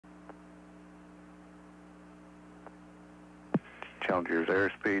Challenger's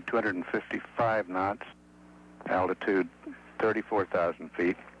airspeed 255 knots, altitude 34,000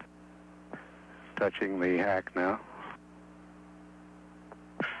 feet. Touching the hack now.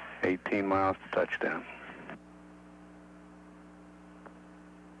 18 miles to touchdown.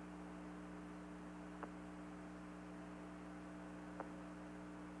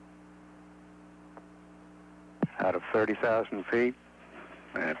 Out of 30,000 feet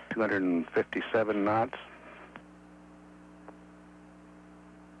at 257 knots.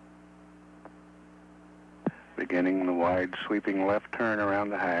 Beginning the wide sweeping left turn around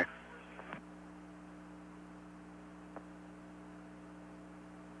the hack.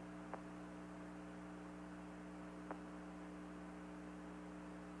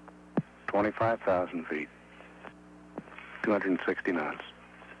 $25,000 feet, 260 knots.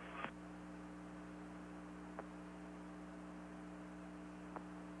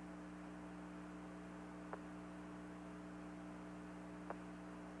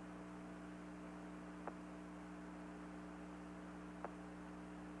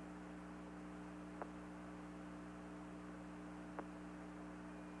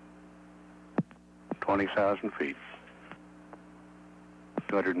 $20,000 feet,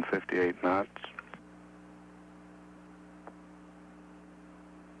 258 knots.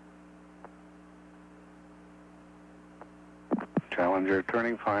 Challenger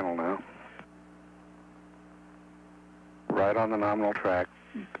turning final now. Right on the nominal track.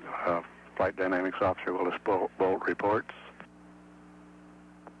 Flight Dynamics Officer Willis Bolt reports.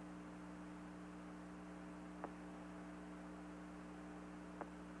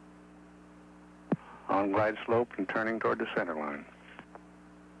 On glide slope and turning toward the center line.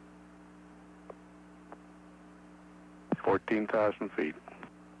 14,000 feet.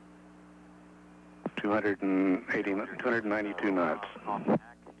 292 knots.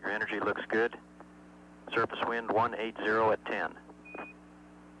 Your energy looks good. Surface wind 180 at 10.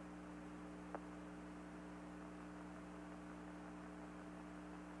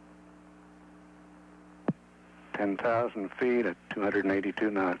 10,000 feet at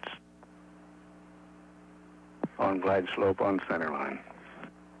 282 knots. On glide slope on center line.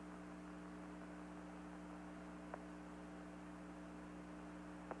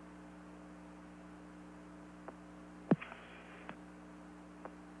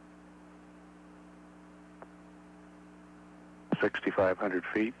 $6,500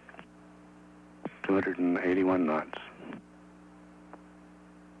 feet, 281 knots.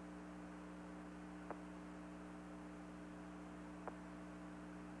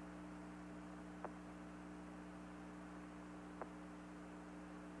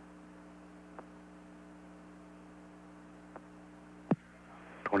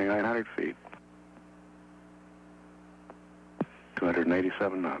 $2,900 feet,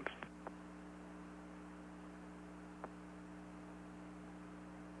 287 knots.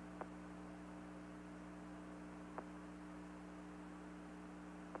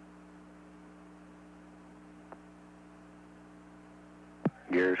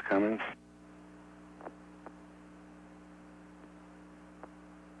 Gears coming.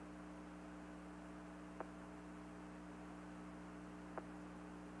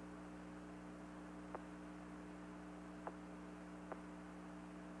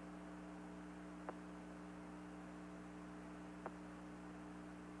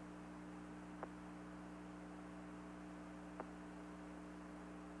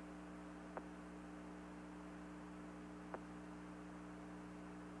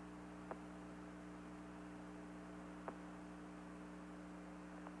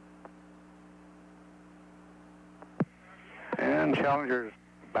 And Challenger's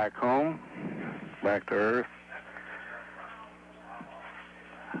back home, back to Earth.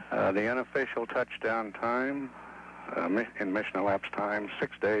 The unofficial touchdown time in mission elapsed time,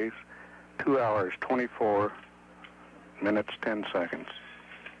 6 days, 2 hours, 24 minutes, 10 seconds.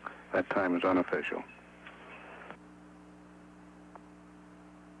 That time is unofficial.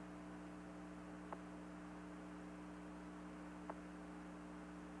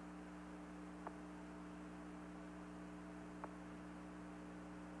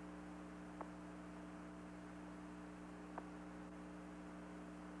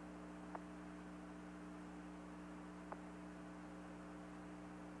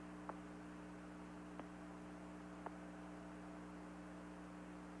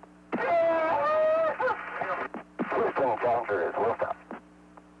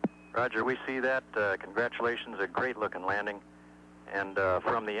 Roger, we see that. Congratulations, a great looking landing. And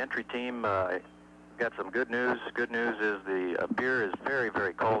from the entry team, we've got some good news. Good news is the beer is very,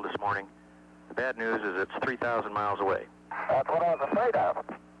 very cold this morning. The bad news is it's 3,000 miles away. That's what I was afraid of.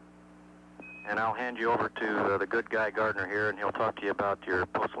 and I'll hand you over to the good guy Gardner here, and he'll talk to you about your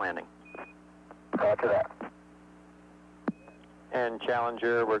post-landing. Roger that. And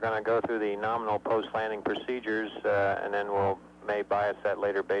Challenger, we're going to go through the nominal post-landing procedures, and then we'll may bias that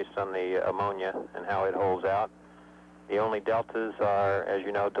later based on the ammonia and how it holds out. The only deltas are, as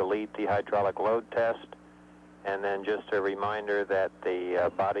you know, delete the hydraulic load test, and then just a reminder that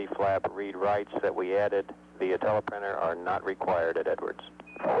the body flap read writes that we added via teleprinter are not required at Edwards.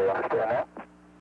 We understand that.